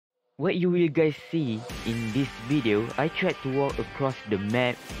what you will guys see in this video, I tried to walk across the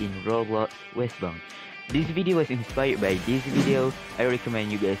map in Roblox Westbound. This video was inspired by this video. I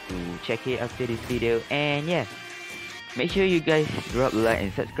recommend you guys to check it after this video. And yeah, make sure you guys drop a like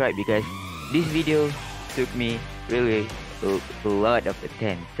and subscribe because this video took me really a lot of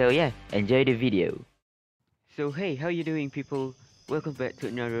attention. So yeah, enjoy the video. So hey, how you doing people? Welcome back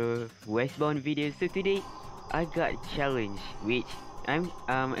to another Westbound video. So today I got a challenge which I'm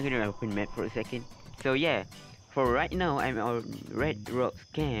gonna open map for a second. So yeah, for right now I'm on Red Rock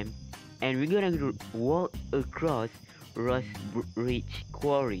camp and we're gonna walk across Rust Ridge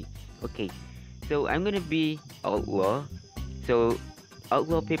Quarry. Okay, so I'm gonna be outlaw. So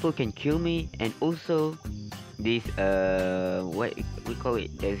outlaw people can kill me, and also this what we call it,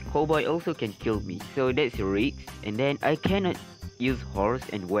 there's cowboy also can kill me. So that's risk, and then I cannot use horse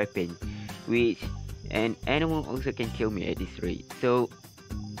and weapon, which an animal also can kill me at this rate. So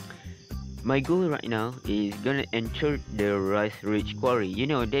my goal right now is gonna enter the Rust Ridge Quarry. You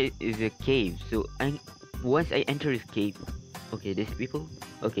know, there is a cave, so once I enter this cave, okay, there's people.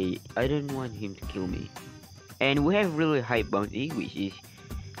 Okay, I don't want him to kill me. And we have really high bounty, which is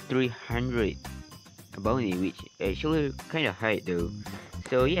 300 bounty, which actually kind of high though.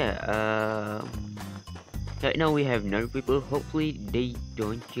 So yeah, right now we have no people. Hopefully they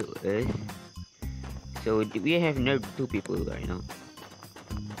don't kill us. So we have no 2 people right now.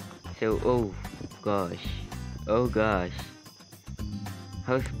 So oh gosh,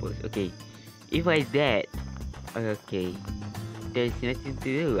 how supposed? Okay, if I dead, okay, there's nothing to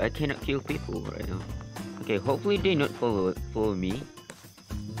do. I cannot kill people right now. Okay, hopefully they not follow me.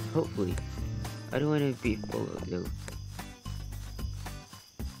 Hopefully, I don't want to be followed though.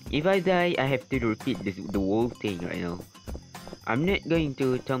 If I die, I have to repeat the whole thing right now. I'm not going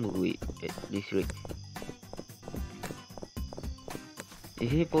to tumbleweed at this rate. Is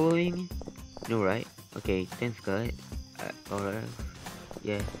he following me? No, right? Okay, thanks God. Alright.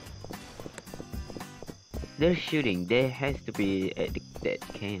 Yeah. They're shooting. There has to be at that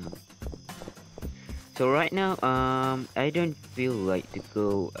camp. So right now, I don't feel like to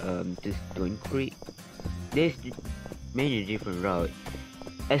go to Stone Creek. There's many different routes.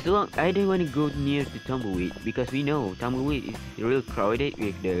 As long I don't want to go near to Tumbleweed because we know Tumbleweed is real crowded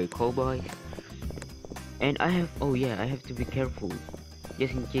with the cowboys. And I have, oh yeah, I have to be careful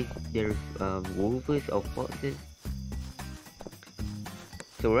just in case there's wolves or foxes.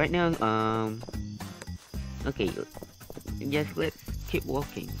 So right now, okay, just let's keep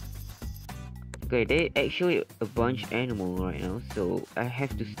walking. Okay, there's actually a bunch of animals right now, so I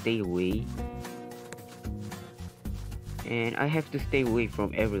have to stay away. And I have to stay away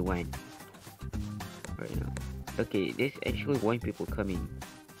from everyone right now. Okay, there's actually 1 people coming.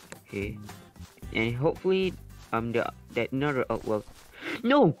 Okay, and hopefully that another outlaw.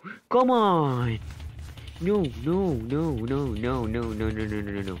 No, come on. No.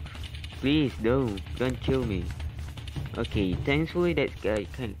 Please don't kill me. Okay, thankfully that guy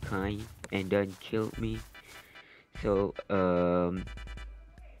kind of kind and don't kill me. So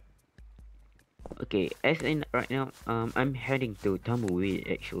okay, as in right now, I'm heading to Tumbleweed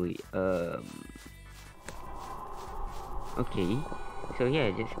actually. Okay, so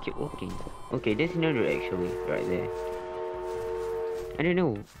yeah, just keep walking. Okay, there's another actually right there. I don't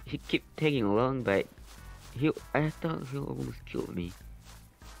know, he keep tagging along, but I thought he almost killed me.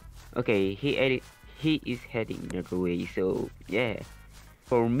 Okay, he is heading another way. So yeah,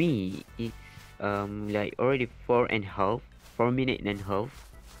 for me it's like already 4 minutes and a half,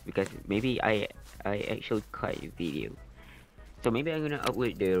 because maybe I actually cut a video. So maybe I'm gonna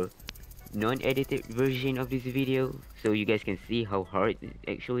upload the non-edited version of this video so you guys can see how hard it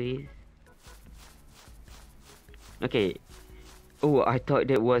actually is. Okay. Oh, I thought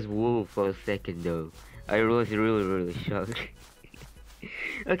that was wolf for a second though. I was really shocked.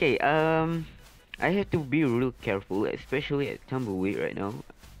 Okay, I have to be real careful, especially at Tumbleweed right now,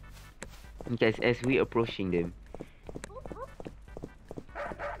 because as we approaching them.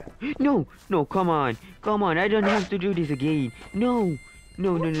 No, come on, I don't have to do this again. No,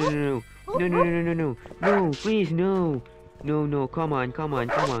 please, no, come on.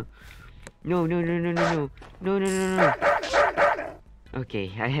 No.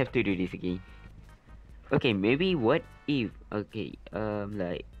 Okay, I have to do this again. Okay, maybe what if, okay,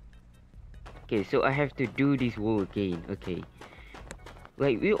 like, okay, so I have to do this wall again. Okay,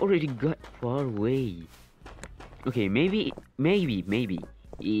 like we already got far away. Okay, maybe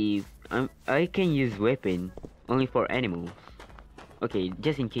if I can use weapon only for animals. Okay,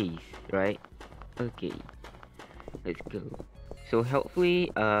 just in case, right? Okay, let's go. So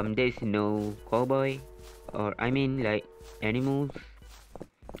hopefully there's no cowboy, or I mean like animals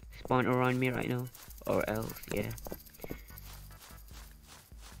spawn around me right now, or else, yeah.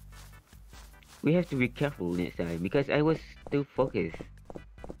 We have to be careful next time because I was too focused.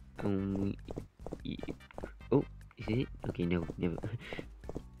 Oh, is it? Okay, no, never.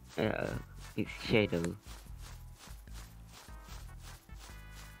 It's shadow.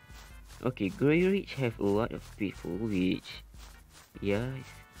 Okay, Grey Ridge have a lot of people, which, yeah,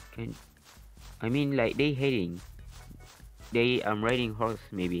 it's kind. I mean, like they heading. They riding horse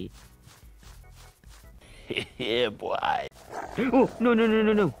maybe. Yeah, boy. Oh no no no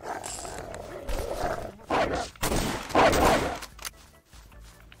no no!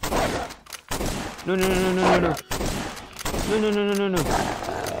 No no no no no no no no no no no no!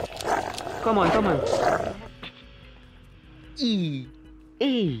 Come on come on! E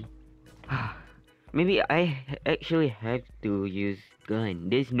E. Maybe I actually have to use gun.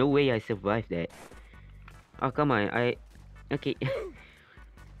 There's no way I survive that. Oh come on! Okay.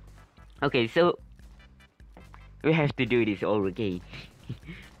 Okay, so we have to do this all again.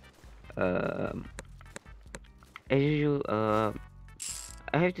 As usual,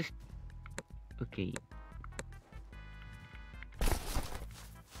 I have to. Okay.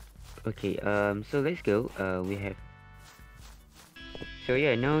 Okay. So let's go. We have. So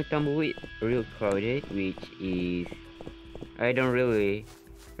yeah, now Tumbleweed real crowded, which is I don't really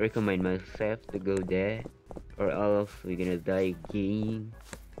recommend myself to go there, or else we're gonna die again.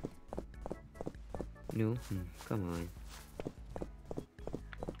 No, come on.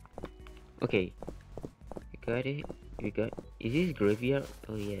 Okay, we got it. We got. Is this graveyard?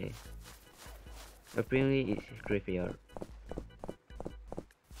 Oh yeah. Apparently it's graveyard.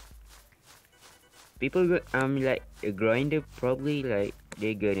 People go, like a grinder, probably like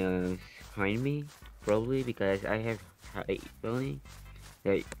they're gonna find me, probably because I have high only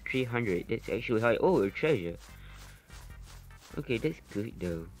like 300. That's actually high. Oh, a treasure. Okay, that's good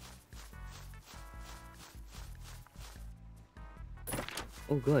though.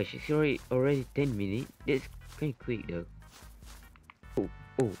 Oh gosh, it's already 10 minutes. That's kind of quick though.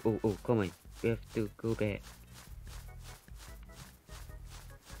 Oh, come on. We have to go back.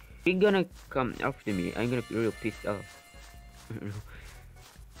 He's gonna come after me. I'm gonna be real pissed off.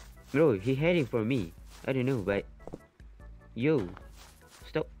 Bro, he heading for me. I don't know, but yo,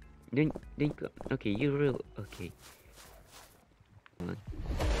 stop. Don't come. Okay, you real okay. Come on.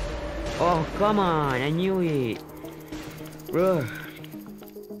 Oh come on! I knew it, bro.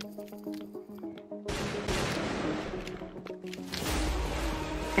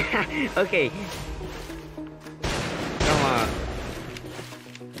 Okay. Come on.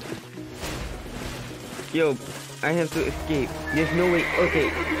 Yo, I have to escape. There's no way.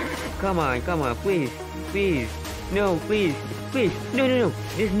 Okay. Come on, please. Please. No, please. Please. No.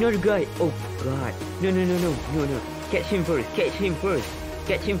 There's another guy. Oh god. No. Catch him first.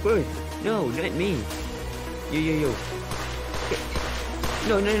 No, not me. Yo.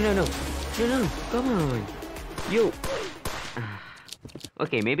 No. Come on. Yo.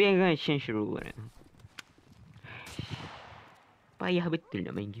 Okay, maybe I'm gonna change the rule. Payah betul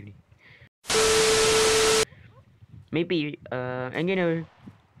nak main game ni. Maybe I'm gonna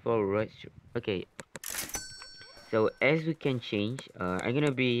forward. Okay. So as we can change, I'm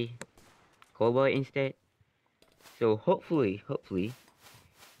gonna be cowboy instead. So hopefully,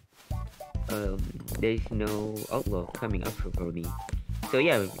 there's no outlaw coming after for me. So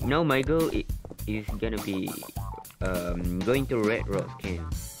yeah, now my goal is gonna be going to Red Rocks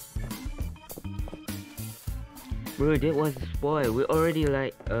camp. Bro, that was a spoil. We already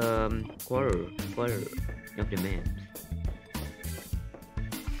like quarter of the maps.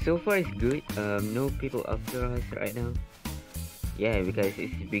 So far it's good. No people after us right now. Yeah, because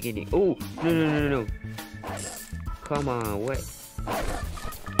it's the beginning. Oh no. Come on, what?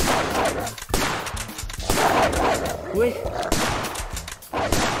 Wait.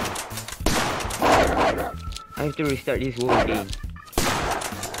 I have to restart this whole game.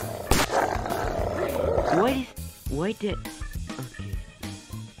 Why that? Okay.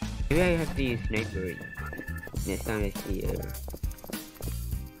 Maybe I have to use sniper next time I see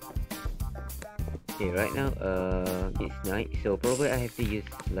okay, right now it's night, so probably I have to use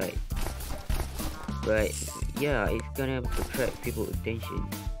light. But yeah, it's gonna attract people's attention.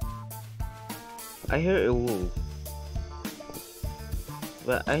 I heard a wolf,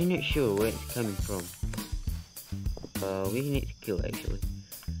 but I'm not sure where it's coming from. We need to kill actually.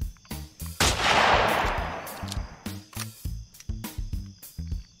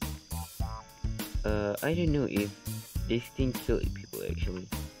 I don't know if this thing killed people actually.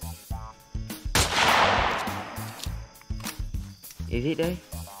 Is it die?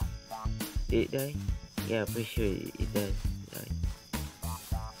 Did it die? Yeah, pretty sure it does die.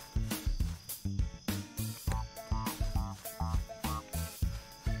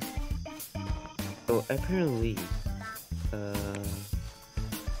 Oh, apparently,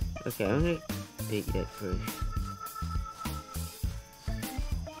 okay, I'm gonna take that first.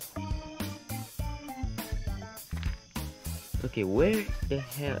 Okay, where the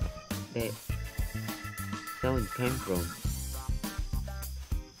hell that sound came from?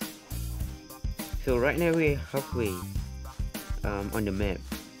 So right now we're halfway on the map.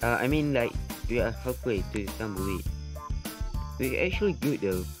 I mean, like, we are halfway to Tumbleweed. We're actually good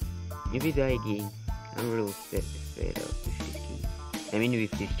though. If we die again, I'm real fed up with this game. I mean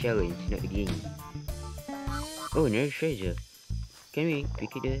with this challenge, not the game. Oh, another treasure. Can we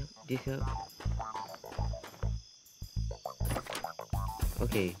pick this up?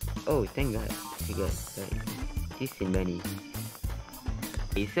 Okay. Oh, thank God. We got like decent money.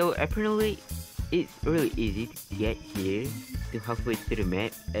 Okay, so apparently it's really easy to get here to halfway to the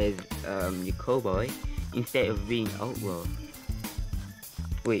map as the cowboy instead of being outlaw.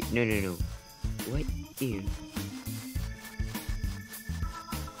 Wait, no. What if?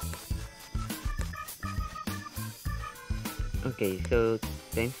 Okay, so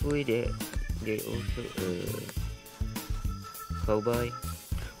thankfully they also cowboy.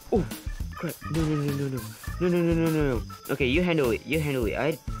 Oh crap! No. Okay, you handle it.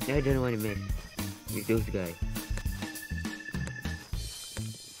 I don't want to mess with those guys.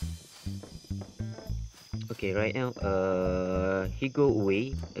 Okay, right now, he go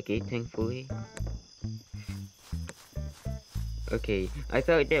away. Okay, thankfully. Okay, I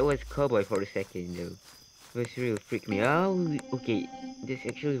thought that was cowboy for a second though. It was really freaked me out. Okay, there's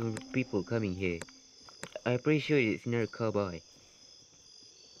actually people coming here. I'm pretty sure it's not a cowboy.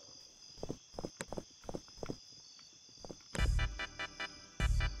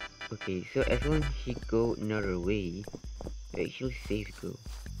 Okay, so as long as he go another way, we actually safe go.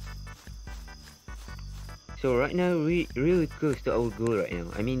 So right now we really close to our goal right now.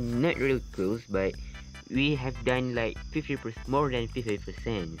 I mean, not really close, but we have done like 50%, more than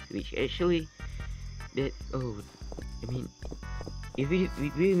 50%, which actually that, oh, I mean, if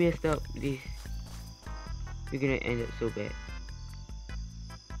we messed up this, we're gonna end up so bad.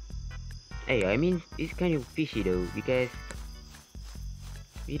 Hey, I mean, it's kind of fishy though, because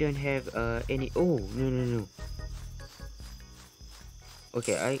we don't have any. Oh, no.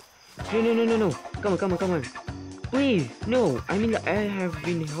 Okay, no. Come on. Please, no. I mean, I have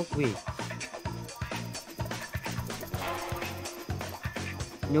been halfway.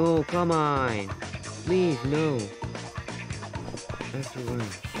 No, come on. Please, no. I have to run.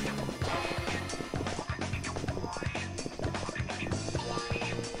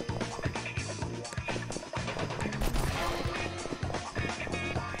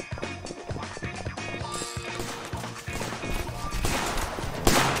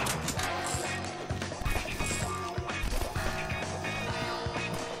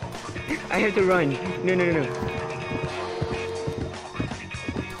 I have to run. No.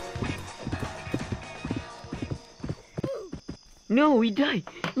 No, we died.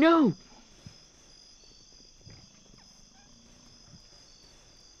 No.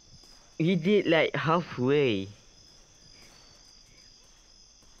 We did like halfway.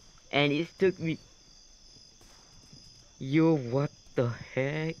 And it took me. Yo, what the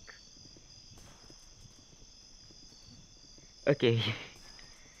heck? Okay.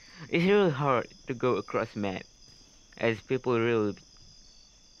 It's really hard to go across map as people really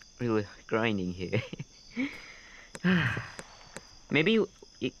grinding here. Maybe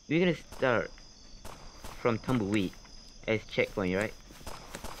we're gonna start from Tumbleweed as checkpoint, right?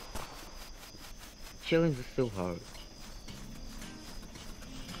 Challenge is so hard.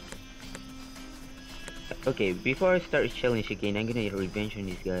 Okay, before I start the challenge again, I'm gonna get revenge on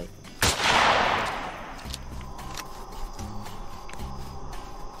this guy.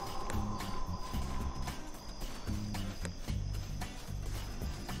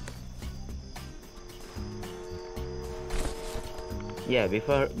 Yeah,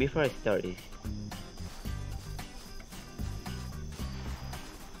 before I start this.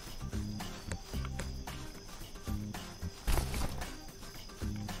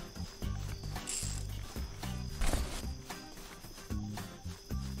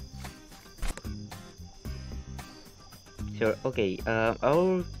 So okay,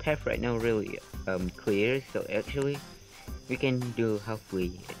 our path right now really clear, so actually we can do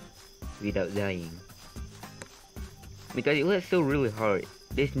halfway without dying. Because it was so really hard.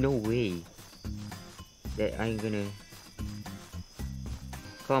 There's no way that I'm gonna.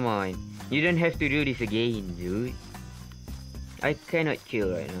 Come on, you don't have to do this again, dude. I cannot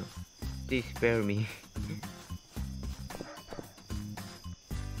kill right now. Please spare me.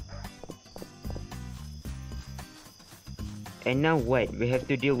 And now what? We have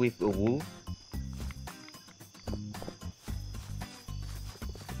to deal with a wolf?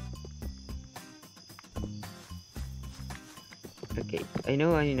 Okay, I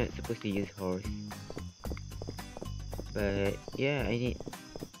know I'm not supposed to use horse, but yeah, I need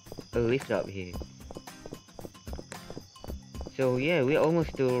a lift up here. So yeah, we're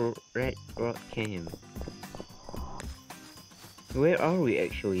almost to Red Rock Camp. Where are we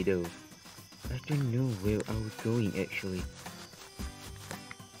actually though? I don't know where are we going actually.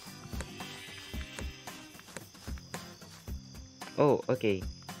 Oh, okay.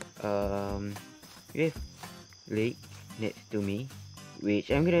 We have lake next to me, which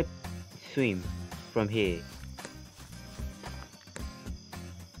I'm gonna swim from here.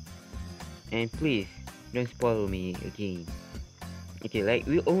 And please don't spoil me again. Okay, like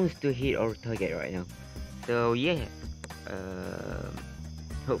we almost to hit our target right now. So yeah,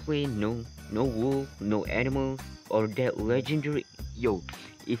 hopefully no wolf, no animal, or that legendary. Yo,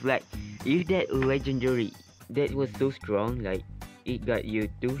 if that legendary that was so strong, like it got you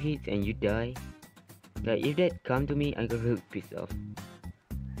 2 hits and you die. Like if that come to me, I got really pissed off.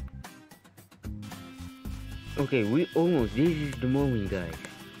 Okay, we almost. This is the moment, guys.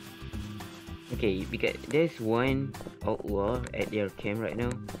 Okay, because there's one outlaw at their camp right now,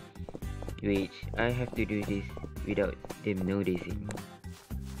 which I have to do this without them noticing.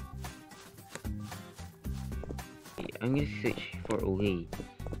 Okay, I'm gonna search for a way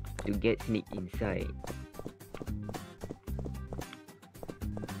to get sneak inside.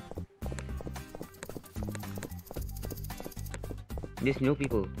 There's no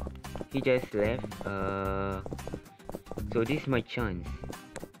people. He just left. So this is my chance.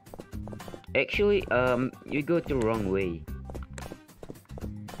 Actually, you go the wrong way.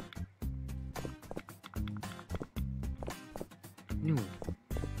 No.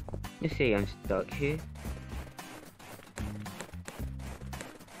 Let's say I'm stuck here.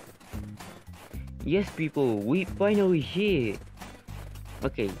 Yes, people, we finally here.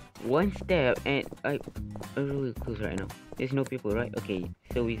 Okay, one step and I'm really close right now. There's no people, right? Okay,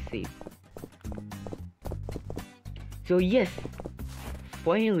 so we safe. So yes,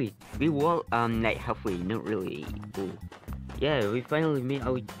 finally we walk like halfway, not really. Oh, yeah, we finally made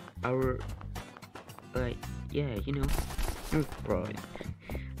our like yeah, you know, right.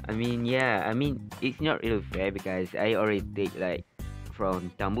 I mean, yeah, I mean it's not really fair because I already take like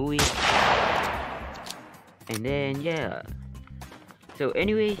from Tumbleweed, and then yeah. So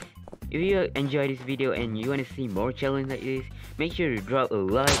anyways, if you enjoyed this video and you wanna see more challenges like this, make sure to drop a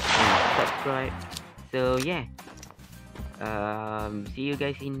like and subscribe. So yeah. See you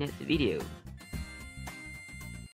guys in next video.